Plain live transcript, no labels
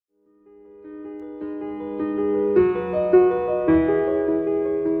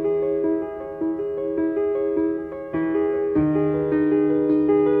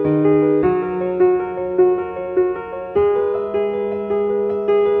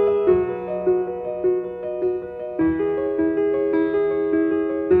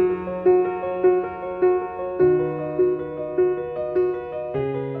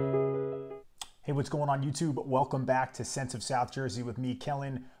on YouTube? Welcome back to Scents of South Jersey with me,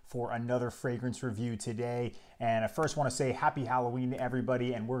 Kellen, for another fragrance review today. And I first want to say happy Halloween to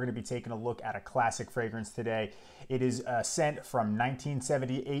everybody, and we're going to be taking a look at a classic fragrance today. It is a scent from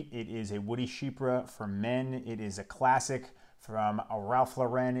 1978. It is a Woody Chypre for men. It is a classic from Ralph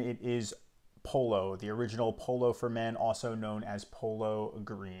Lauren. It is Polo, the original Polo for men, also known as Polo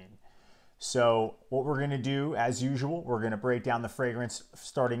Green. So what we're going to do, as usual, we're going to break down the fragrance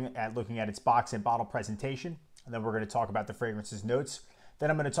starting at looking at its box and bottle presentation. And then we're going to talk about the fragrance's notes. Then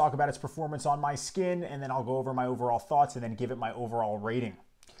I'm going to talk about its performance on my skin, and then I'll go over my overall thoughts and then give it my overall rating.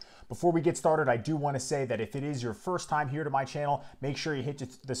 Before we get started, I do want to say that if it is your first time here to my channel, make sure you hit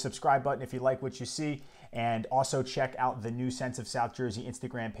the subscribe button if you like what you see. And also check out the new Scents of South Jersey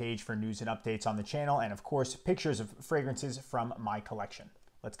Instagram page for news and updates on the channel. And of course, pictures of fragrances from my collection.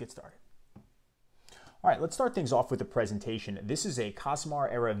 Let's get started. All right, let's start things off with the presentation. This is a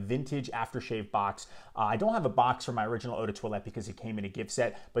Cosmar era vintage aftershave box. I don't have a box for my original Eau de Toilette because it came in a gift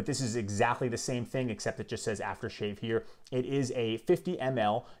set, but this is exactly the same thing except it just says aftershave here. It is a 50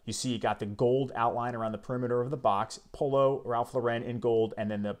 ml. You see you got the gold outline around the perimeter of the box, Polo, Ralph Lauren in gold,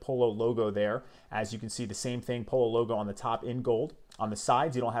 and then the Polo logo there. As you can see, the same thing, Polo logo on the top in gold. On the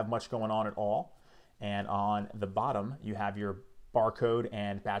sides, you don't have much going on at all. And on the bottom, you have your barcode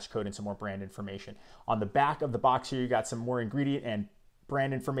and batch code and some more brand information. On the back of the box here, you got some more ingredient and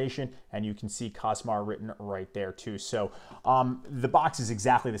brand information, and you can see Cosmar written right there too. So the box is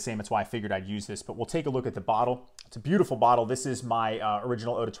exactly the same. That's why I figured I'd use this, but we'll take a look at the bottle. It's a beautiful bottle. This is my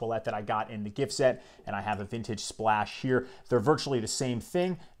original Eau de Toilette that I got in the gift set, and I have a vintage splash here. They're virtually the same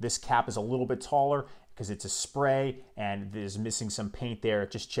thing. This cap is a little bit taller because it's a spray and there's missing some paint there.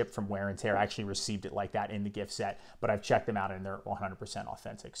 It just chipped from wear and tear. I actually received it like that in the gift set, but I've checked them out and they're 100%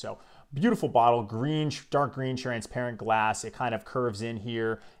 authentic. So beautiful bottle, green, dark green, transparent glass. It kind of curves in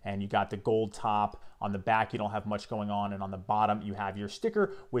here and you got the gold top. On the back, you don't have much going on. And on the bottom, you have your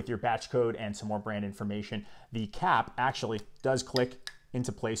sticker with your batch code and some more brand information. The cap actually does click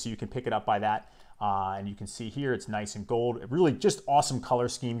into place, so you can pick it up by that. And you can see here, it's nice and gold. Really just awesome color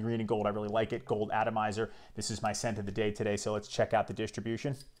scheme, green and gold. I really like it. Gold atomizer. This is my scent of the day today, so let's check out the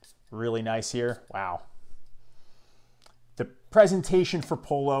distribution. Really nice here. Wow. The presentation for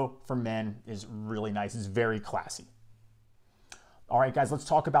Polo for men is really nice. It's very classy. All right, guys, let's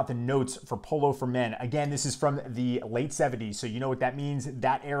talk about the notes for Polo for men. Again, this is from the late 70s, so you know what that means.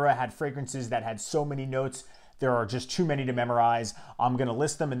 That era had fragrances that had so many notes. There are just too many to memorize. I'm gonna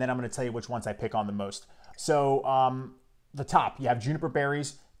list them and then I'm gonna tell you which ones I pick on the most. So the top, you have juniper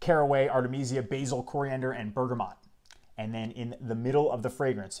berries, caraway, artemisia, basil, coriander, and bergamot. And then in the middle of the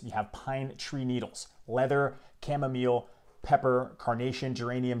fragrance, you have pine tree needles, leather, chamomile, pepper, carnation,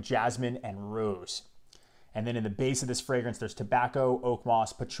 geranium, jasmine, and rose. And then in the base of this fragrance, there's tobacco, oak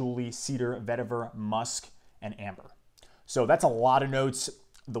moss, patchouli, cedar, vetiver, musk, and amber. So that's a lot of notes.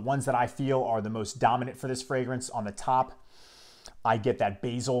 The ones that I feel are the most dominant for this fragrance. On the top, I get that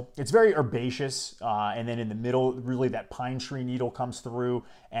basil. It's very herbaceous. And then in the middle, really that pine tree needle comes through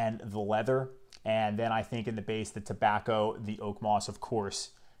and the leather. And then I think in the base, the tobacco, the oak moss, of course,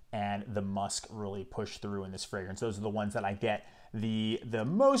 and the musk really push through in this fragrance. Those are the ones that I get the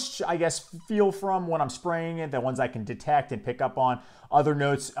most, I guess, feel from when I'm spraying it, the ones I can detect and pick up on. Other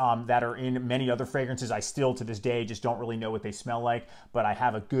notes that are in many other fragrances, I still to this day just don't really know what they smell like, but I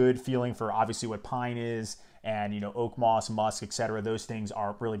have a good feeling for obviously what pine is and, you know, oak moss, musk, etc. Those things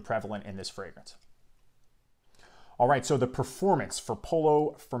are really prevalent in this fragrance. All right, so the performance for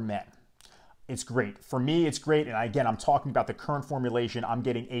Polo for men. It's great. For me, it's great. And again, I'm talking about the current formulation. I'm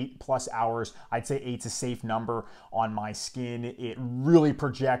getting 8+ hours. I'd say 8's a safe number on my skin. It really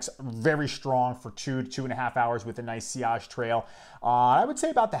projects very strong for 2 to 2.5 hours with a nice sillage trail. I would say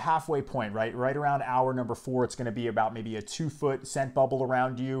about the halfway point, right? Right around hour number 4, it's going to be about maybe a 2-foot scent bubble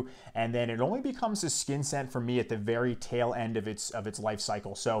around you. And then it only becomes a skin scent for me at the very tail end of its life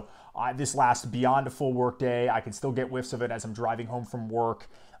cycle. So this lasts beyond a full work day. I can still get whiffs of it as I'm driving home from work.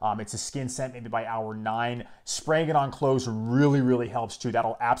 It's a skin scent maybe by hour 9. Spraying it on clothes really, really helps too.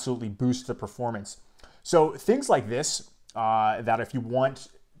 That'll absolutely boost the performance. So things like this, that if you want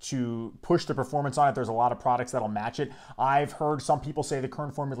to push the performance on it, there's a lot of products that'll match it. I've heard some people say the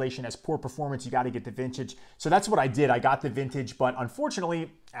current formulation has poor performance, you got to get the vintage. So that's what I did. I got the vintage, but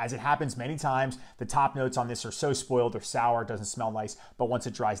unfortunately, as it happens many times, the top notes on this are so spoiled, they're sour, it doesn't smell nice, but once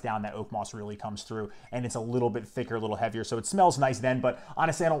it dries down, that oak moss really comes through and it's a little bit thicker, a little heavier. So it smells nice then, but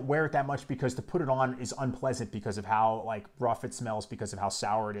honestly, I don't wear it that much because to put it on is unpleasant because of how like rough it smells, because of how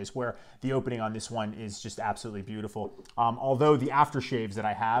sour it is, where the opening on this one is just absolutely beautiful. Although the aftershaves that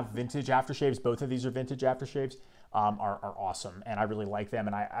I have, vintage aftershaves, both of these are vintage aftershaves, are awesome, and I really like them,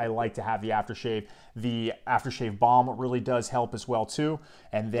 and I like to have the aftershave. The aftershave balm really does help as well too.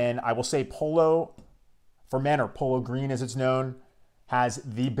 And then I will say Polo for men, or Polo Green as it's known, has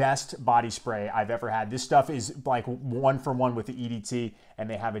the best body spray I've ever had. This stuff is like 1-for-1 with the EDT, and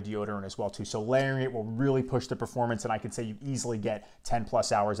they have a deodorant as well too. So layering it will really push the performance, and I can say you easily get 10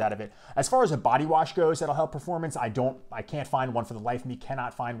 plus hours out of it. As far as a body wash goes that'll help performance, I can't find one for the life of me,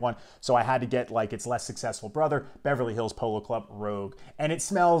 cannot find one. So I had to get like its less successful brother, Beverly Hills Polo Club Rogue. And it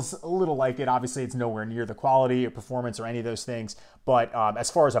smells a little like it. Obviously it's nowhere near the quality or performance or any of those things. But as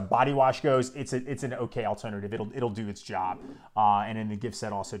far as a body wash goes, it's an okay alternative. It'll do its job. And in the gift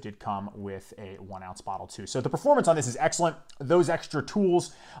set also did come with a 1 ounce bottle too. So the performance on this is excellent. Those extra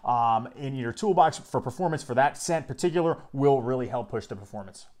tools in your toolbox for performance for that scent particular will really help push the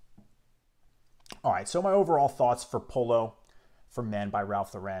performance. All right, so my overall thoughts for Polo for Men by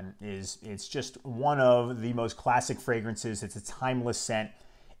Ralph Lauren is it's just one of the most classic fragrances. It's a timeless scent.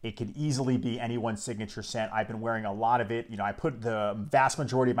 It could easily be anyone's signature scent. I've been wearing a lot of it. You know, I put the vast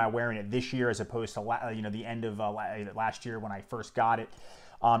majority of my wearing it this year as opposed to the end of last year when I first got it.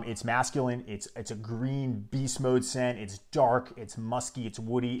 It's masculine. It's a green beast mode scent. It's dark. It's musky. It's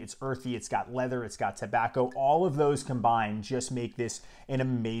woody. It's earthy. It's got leather. It's got tobacco. All of those combined just make this an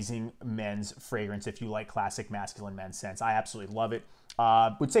amazing men's fragrance if you like classic masculine men's scents. I absolutely love it.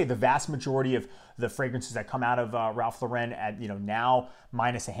 Would say the vast majority of the fragrances that come out of Ralph Lauren at now,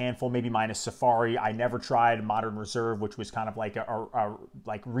 minus a handful, maybe minus Safari. I never tried Modern Reserve, which was kind of like a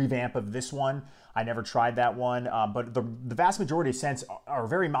like revamp of this one. I never tried that one, but the vast majority of scents are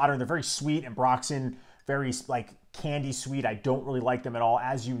very modern. They're very sweet, and Broxton very like candy sweet. I don't really like them at all,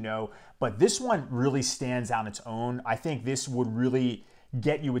 as you know, but this one really stands on its own. I think this would really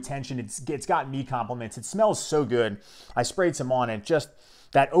get you attention. It's got me compliments. It smells so good. I sprayed some on it. Just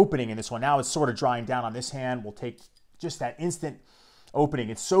that opening in this one. Now it's sort of drying down on this hand. We'll take just that instant opening.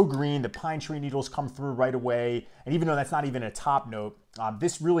 It's so green. The pine tree needles come through right away. And even though that's not even a top note,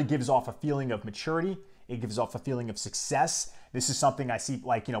 this really gives off a feeling of maturity. It gives off a feeling of success. This is something I see,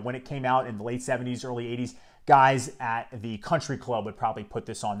 like, when it came out in the late 70s, early 80s, guys at the country club would probably put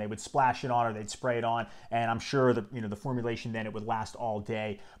this on. They would splash it on or they'd spray it on, and I'm sure that the formulation then it would last all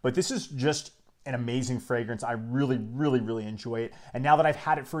day. But this is just an amazing fragrance. I really, really, really enjoy it. And now that I've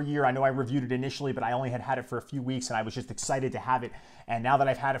had it for a year, I know I reviewed it initially, but I only had it for a few weeks, and I was just excited to have it. And now that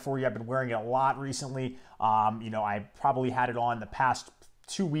I've had it for a year, I've been wearing it a lot recently. I probably had it on the past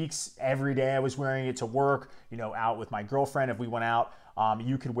 2 weeks. Every day I was wearing it to work, out with my girlfriend if we went out.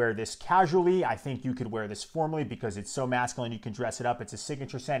 You could wear this casually. I think you could wear this formally because it's so masculine. You can dress it up. It's a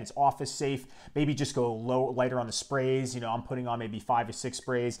signature scent. It's office safe. Maybe just go lighter on the sprays. I'm putting on maybe 5 or 6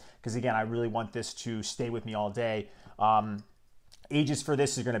 sprays because, again, I really want this to stay with me all day. Ages for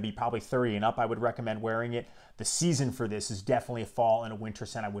this is going to be probably 30 and up. I would recommend wearing it. The season for this is definitely a fall and a winter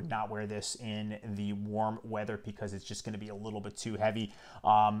scent. I would not wear this in the warm weather because it's just going to be a little bit too heavy.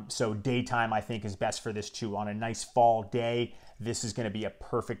 So daytime, I think, is best for this too. On a nice fall day, this is going to be a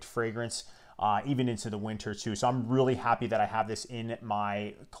perfect fragrance, even into the winter too. So I'm really happy that I have this in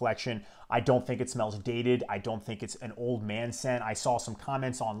my collection. I don't think it smells dated. I don't think it's an old man scent. I saw some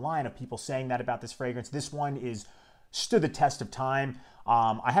comments online of people saying that about this fragrance. This one stood the test of time.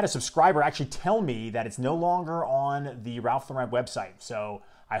 I had a subscriber actually tell me that it's no longer on the Ralph Lauren website. So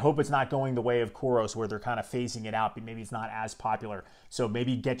I hope it's not going the way of Koros where they're kind of phasing it out, but maybe it's not as popular. So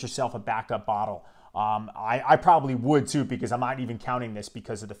maybe get yourself a backup bottle. I probably would too, because I'm not even counting this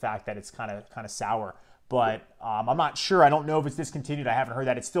because of the fact that it's kind of sour. But I'm not sure. I don't know if it's discontinued. I haven't heard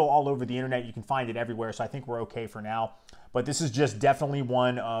that. It's still all over the internet. You can find it everywhere. So I think we're okay for now. But this is just definitely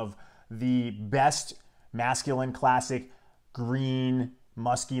one of the best masculine, classic, green,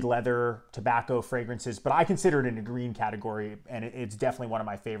 musky leather, tobacco fragrances, but I consider it in the green category, and it's definitely one of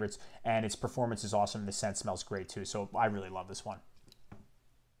my favorites, and its performance is awesome. The scent smells great too, so I really love this one.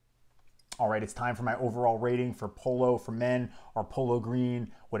 All right, it's time for my overall rating for Polo for Men, or Polo Green,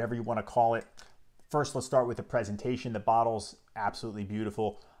 whatever you want to call it. First, let's start with the presentation. The bottle's absolutely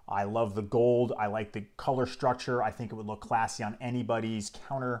beautiful. I love the gold. I like the color structure. I think it would look classy on anybody's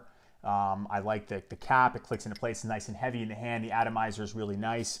counter. I like the cap. It clicks into place. It's nice and heavy in the hand. The atomizer is really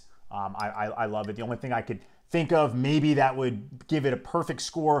nice. I love it. The only thing I could think of maybe that would give it a perfect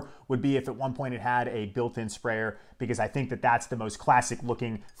score would be if at one point it had a built-in sprayer, because I think that that's the most classic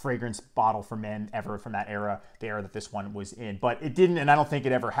looking fragrance bottle for men ever from that era, the era that this one was in. But it didn't, and I don't think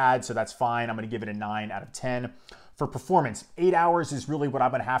it ever had, so that's fine. I'm going to give it a 9 out of 10. For performance, 8 hours is really what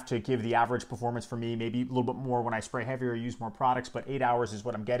I'm going to have to give the average performance for me. Maybe a little bit more when I spray heavier or use more products, but 8 hours is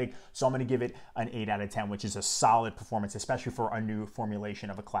what I'm getting. So I'm going to give it an 8 out of 10, which is a solid performance, especially for a new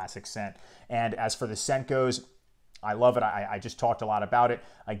formulation of a classic scent. And as for the scent goes, I love it. I just talked a lot about it.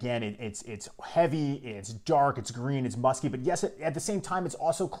 Again, it's heavy, it's dark, it's green, it's musky, but yes, at the same time, it's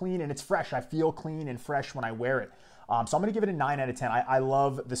also clean and it's fresh. I feel clean and fresh when I wear it. So I'm gonna give it a 9 out of 10. I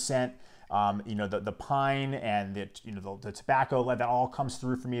love the scent. You know, the pine and the tobacco, that all comes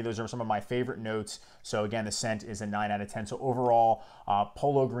through for me. Those are some of my favorite notes. So again, the scent is a 9 out of 10. So overall,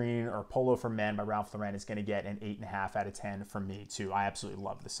 Polo Green or Polo for Men by Ralph Lauren is gonna get an 8.5 out of 10 from me too. I absolutely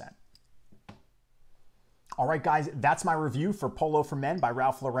love the scent. All right, guys, that's my review for Polo for Men by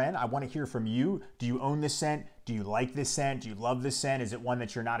Ralph Lauren. I want to hear from you. Do you own this scent? Do you like this scent? Do you love this scent? Is it one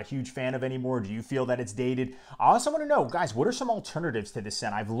that you're not a huge fan of anymore? Do you feel that it's dated? I also want to know, guys, what are some alternatives to this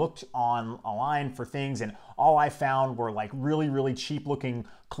scent? I've looked online for things, and all I found were like really, really cheap looking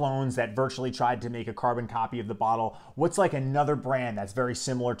clones that virtually tried to make a carbon copy of the bottle. What's like another brand that's very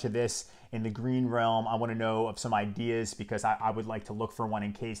similar to this in the green realm? I want to know of some ideas, because I would like to look for one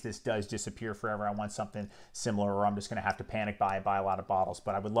in case this does disappear forever. I want something similar, or I'm just going to have to panic buy a lot of bottles.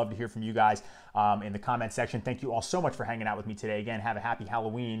 But I would love to hear from you guys in the comment section. Thank you all so much for hanging out with me today. Again, have a happy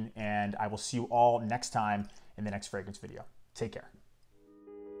Halloween, and I will see you all next time in the next fragrance video. Take care.